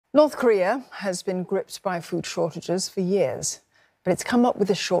North Korea has been gripped by food shortages for years, but it's come up with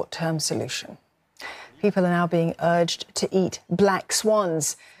a short-term solution. People are now being urged to eat black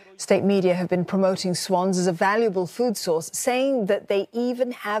swans. State media have been promoting swans as a valuable food source, saying that they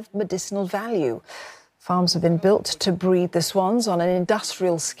even have medicinal value. Farms have been built to breed the swans on an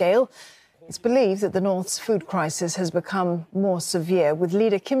industrial scale. It's believed that the North's food crisis has become more severe, with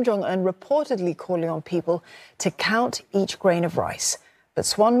leader Kim Jong-un reportedly calling on people to count each grain of rice. But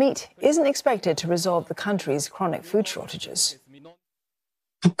swan meat isn't expected to resolve the country's chronic food shortages.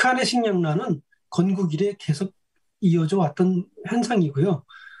 북한의 식량난은 건국 이래 계속 이어져 왔던 현상이고요.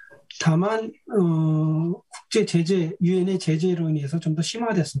 다만 국제 제재, 유엔의 제재로 인해서 좀 더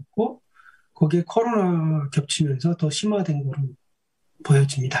심화됐었고 거기에 코로나 겹치면서 더 심화된 것으로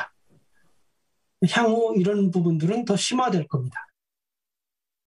보여집니다. 향후 이런 부분들은 더 심화될 겁니다.